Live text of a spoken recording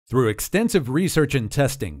Through extensive research and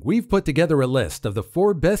testing, we've put together a list of the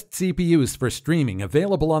 4 best CPUs for streaming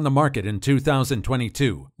available on the market in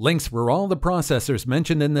 2022. Links for all the processors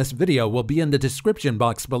mentioned in this video will be in the description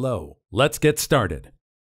box below. Let's get started.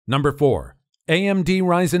 Number 4. AMD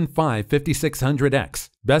Ryzen 5 5600X,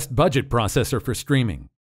 best budget processor for streaming.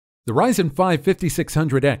 The Ryzen 5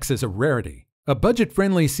 5600X is a rarity, a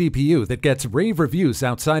budget-friendly CPU that gets rave reviews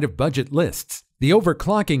outside of budget lists. The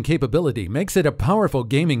overclocking capability makes it a powerful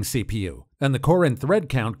gaming CPU, and the core and thread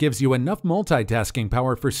count gives you enough multitasking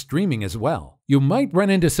power for streaming as well. You might run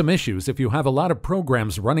into some issues if you have a lot of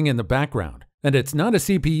programs running in the background, and it's not a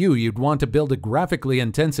CPU you'd want to build a graphically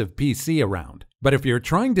intensive PC around. But if you're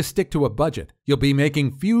trying to stick to a budget, you'll be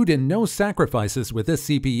making few and no sacrifices with this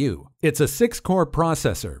CPU. It's a 6-core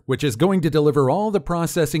processor, which is going to deliver all the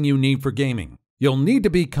processing you need for gaming. You'll need to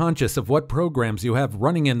be conscious of what programs you have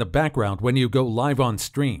running in the background when you go live on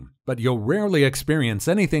stream, but you'll rarely experience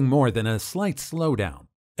anything more than a slight slowdown.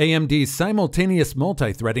 AMD's simultaneous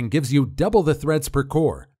multithreading gives you double the threads per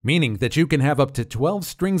core, meaning that you can have up to 12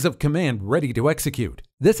 strings of command ready to execute.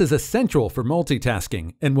 This is essential for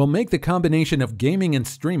multitasking and will make the combination of gaming and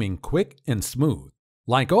streaming quick and smooth.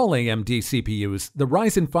 Like all AMD CPUs, the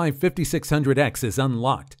Ryzen 5 5600X is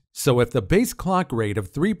unlocked. So if the base clock rate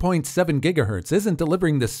of 3.7 GHz isn't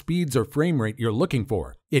delivering the speeds or frame rate you're looking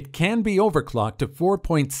for, it can be overclocked to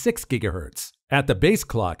 4.6 GHz. At the base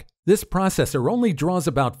clock, this processor only draws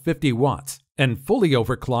about 50 watts, and fully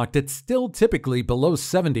overclocked it's still typically below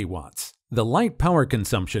 70 watts. The light power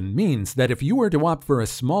consumption means that if you were to opt for a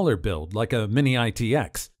smaller build like a mini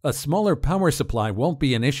ITX, a smaller power supply won't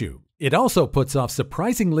be an issue. It also puts off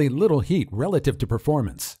surprisingly little heat relative to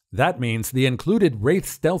performance. That means the included Wraith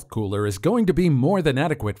Stealth Cooler is going to be more than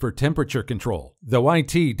adequate for temperature control, though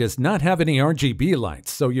IT does not have any RGB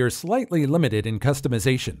lights, so you're slightly limited in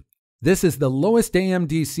customization. This is the lowest AMD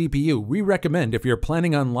CPU we recommend if you're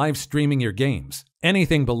planning on live streaming your games.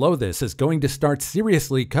 Anything below this is going to start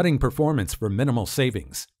seriously cutting performance for minimal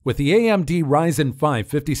savings. With the AMD Ryzen 5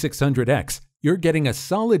 5600X, you're getting a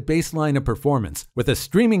solid baseline of performance with a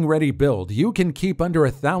streaming-ready build you can keep under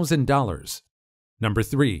 $1,000. Number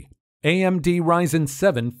 3. AMD Ryzen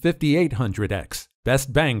 7 5800X,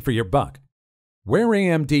 best bang for your buck. Where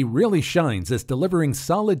AMD really shines is delivering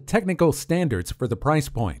solid technical standards for the price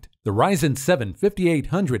point. The Ryzen 7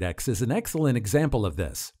 5800X is an excellent example of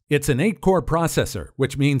this. It's an 8-core processor,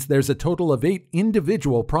 which means there's a total of 8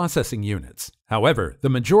 individual processing units. However, the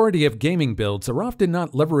majority of gaming builds are often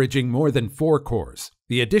not leveraging more than 4 cores.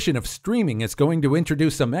 The addition of streaming is going to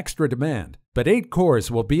introduce some extra demand, but 8 cores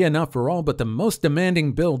will be enough for all but the most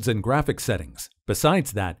demanding builds and graphics settings.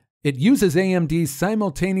 Besides that, it uses AMD's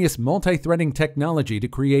simultaneous multi-threading technology to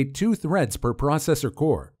create 2 threads per processor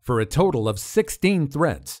core, for a total of 16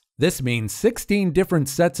 threads. This means 16 different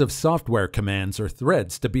sets of software commands or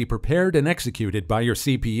threads to be prepared and executed by your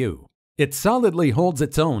CPU. It solidly holds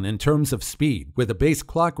its own in terms of speed with a base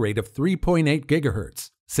clock rate of 3.8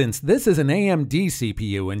 GHz. Since this is an AMD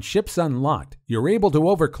CPU and ships unlocked, you're able to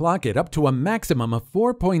overclock it up to a maximum of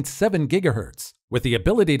 4.7 GHz. With the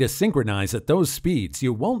ability to synchronize at those speeds,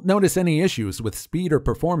 you won't notice any issues with speed or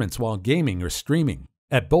performance while gaming or streaming.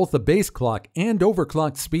 At both the base clock and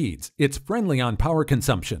overclocked speeds, it's friendly on power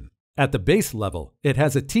consumption. At the base level, it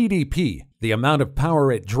has a TDP, the amount of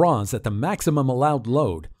power it draws at the maximum allowed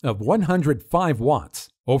load, of 105 watts.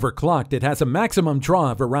 Overclocked, it has a maximum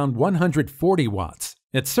draw of around 140 watts.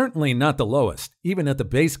 It's certainly not the lowest, even at the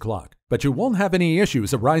base clock, but you won't have any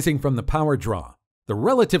issues arising from the power draw. The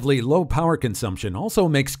relatively low power consumption also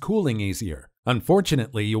makes cooling easier.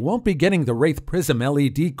 Unfortunately, you won't be getting the Wraith Prism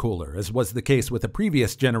LED cooler, as was the case with the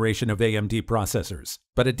previous generation of AMD processors.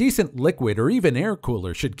 But a decent liquid or even air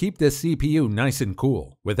cooler should keep this CPU nice and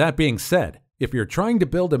cool. With that being said, if you're trying to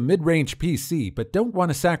build a mid-range PC but don't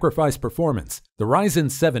want to sacrifice performance, the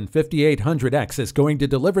Ryzen 7 5800X is going to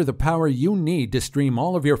deliver the power you need to stream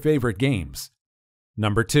all of your favorite games.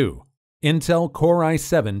 Number 2. Intel Core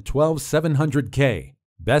i7 12700K,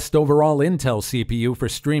 best overall Intel CPU for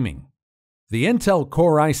streaming. The Intel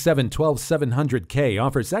Core i7 12700K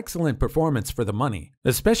offers excellent performance for the money,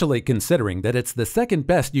 especially considering that it's the second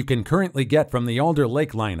best you can currently get from the Alder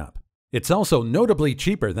Lake lineup. It's also notably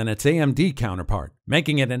cheaper than its AMD counterpart,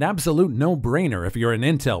 making it an absolute no-brainer if you're an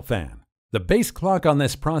Intel fan. The base clock on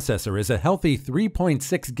this processor is a healthy 3.6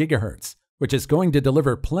 GHz, which is going to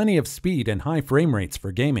deliver plenty of speed and high frame rates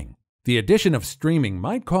for gaming. The addition of streaming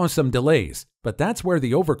might cause some delays, but that's where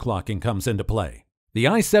the overclocking comes into play. The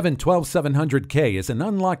i7 12700K is an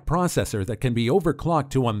unlocked processor that can be overclocked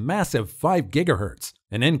to a massive 5 GHz,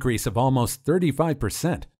 an increase of almost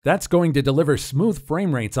 35%. That's going to deliver smooth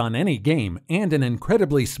frame rates on any game and an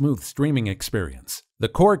incredibly smooth streaming experience. The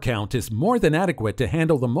core count is more than adequate to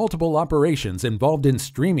handle the multiple operations involved in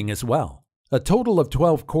streaming as well. A total of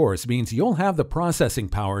 12 cores means you'll have the processing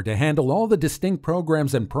power to handle all the distinct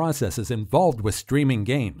programs and processes involved with streaming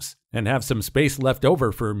games, and have some space left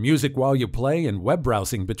over for music while you play and web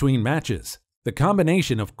browsing between matches. The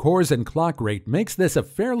combination of cores and clock rate makes this a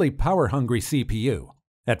fairly power-hungry CPU.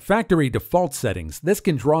 At factory default settings, this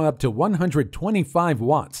can draw up to 125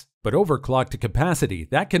 watts, but overclocked to capacity,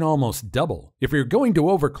 that can almost double. If you're going to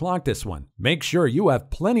overclock this one, make sure you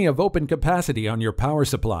have plenty of open capacity on your power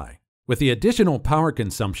supply. With the additional power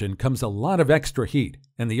consumption comes a lot of extra heat,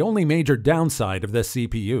 and the only major downside of this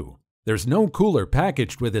CPU. There's no cooler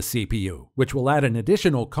packaged with this CPU, which will add an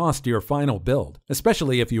additional cost to your final build,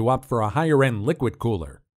 especially if you opt for a higher-end liquid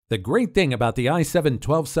cooler. The great thing about the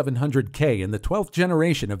i7-12700K and the 12th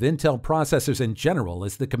generation of Intel processors in general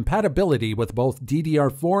is the compatibility with both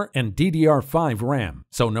DDR4 and DDR5 RAM.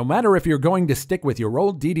 So no matter if you're going to stick with your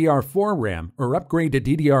old DDR4 RAM or upgrade to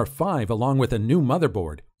DDR5 along with a new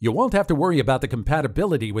motherboard, you won't have to worry about the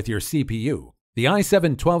compatibility with your CPU. The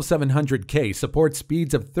i7-12700K supports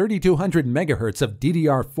speeds of 3200 MHz of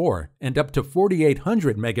DDR4 and up to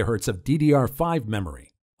 4800 MHz of DDR5 memory.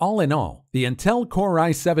 All in all, the Intel Core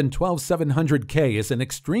i7-12700K is an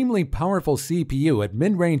extremely powerful CPU at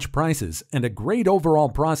mid-range prices and a great overall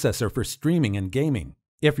processor for streaming and gaming.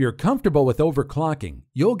 If you're comfortable with overclocking,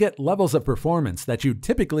 you'll get levels of performance that you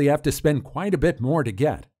typically have to spend quite a bit more to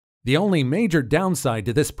get. The only major downside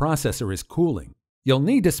to this processor is cooling. You'll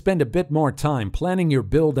need to spend a bit more time planning your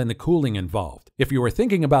build and the cooling involved. If you are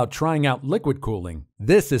thinking about trying out liquid cooling,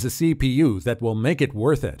 this is a CPU that will make it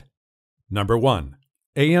worth it. Number 1.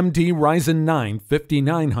 AMD Ryzen 9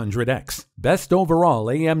 5900X, best overall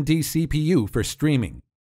AMD CPU for streaming.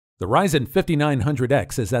 The Ryzen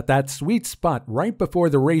 5900X is at that sweet spot right before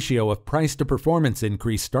the ratio of price to performance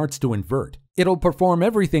increase starts to invert. It'll perform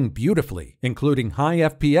everything beautifully, including high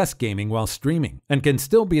FPS gaming while streaming, and can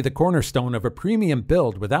still be the cornerstone of a premium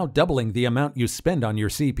build without doubling the amount you spend on your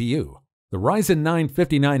CPU. The Ryzen 9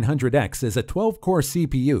 5900X is a 12-core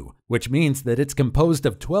CPU, which means that it's composed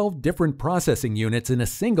of 12 different processing units in a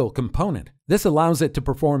single component. This allows it to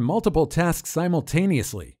perform multiple tasks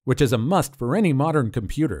simultaneously, which is a must for any modern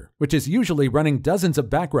computer, which is usually running dozens of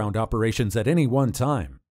background operations at any one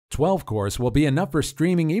time. 12 cores will be enough for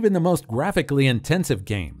streaming even the most graphically intensive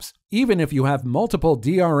games. Even if you have multiple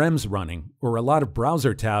DRMs running, or a lot of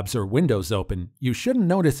browser tabs or windows open, you shouldn't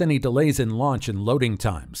notice any delays in launch and loading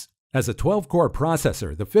times. As a 12-core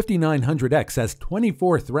processor, the 5900X has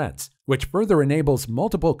 24 threads, which further enables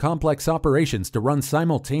multiple complex operations to run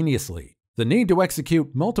simultaneously. The need to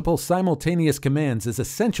execute multiple simultaneous commands is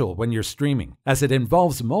essential when you're streaming, as it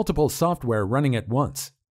involves multiple software running at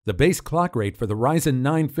once. The base clock rate for the Ryzen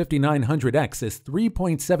 9 5900X is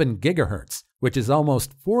 3.7 GHz, which is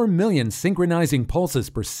almost 4 million synchronizing pulses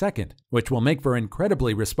per second, which will make for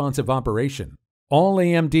incredibly responsive operation. All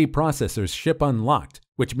AMD processors ship unlocked,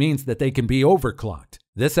 which means that they can be overclocked.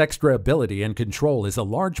 This extra ability and control is a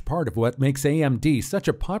large part of what makes AMD such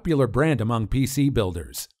a popular brand among PC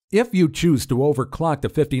builders. If you choose to overclock the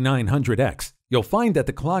 5900X, you'll find that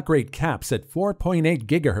the clock rate caps at 4.8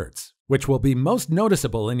 GHz, which will be most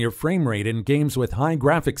noticeable in your frame rate in games with high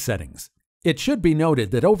graphics settings. It should be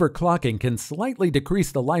noted that overclocking can slightly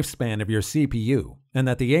decrease the lifespan of your CPU, and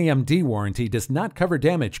that the AMD warranty does not cover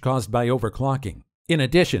damage caused by overclocking. In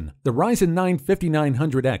addition, the Ryzen 9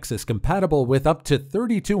 5900X is compatible with up to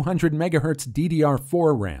 3200 MHz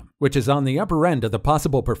DDR4 RAM, which is on the upper end of the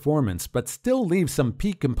possible performance but still leaves some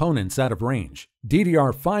peak components out of range.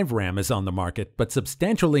 DDR5 RAM is on the market, but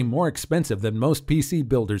substantially more expensive than most PC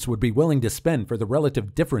builders would be willing to spend for the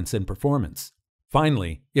relative difference in performance.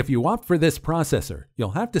 Finally, if you opt for this processor,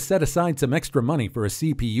 you'll have to set aside some extra money for a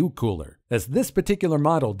CPU cooler, as this particular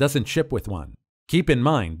model doesn't ship with one. Keep in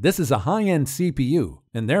mind, this is a high-end CPU,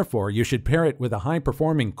 and therefore you should pair it with a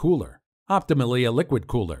high-performing cooler, optimally a liquid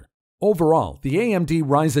cooler. Overall, the AMD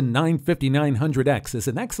Ryzen 9 5900X is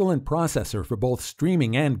an excellent processor for both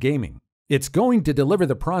streaming and gaming. It's going to deliver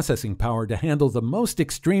the processing power to handle the most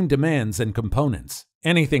extreme demands and components.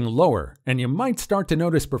 Anything lower, and you might start to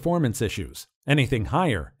notice performance issues. Anything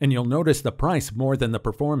higher, and you'll notice the price more than the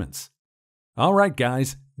performance. Alright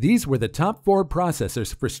guys, these were the top 4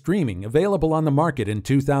 processors for streaming available on the market in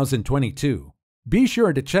 2022. Be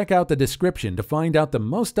sure to check out the description to find out the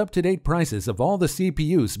most up-to-date prices of all the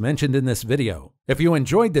CPUs mentioned in this video. If you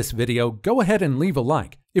enjoyed this video, go ahead and leave a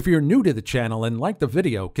like. If you're new to the channel and like the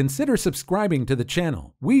video, consider subscribing to the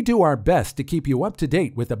channel. We do our best to keep you up to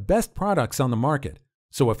date with the best products on the market.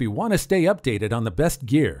 So if you want to stay updated on the best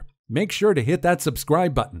gear, make sure to hit that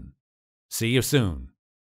subscribe button. See you soon.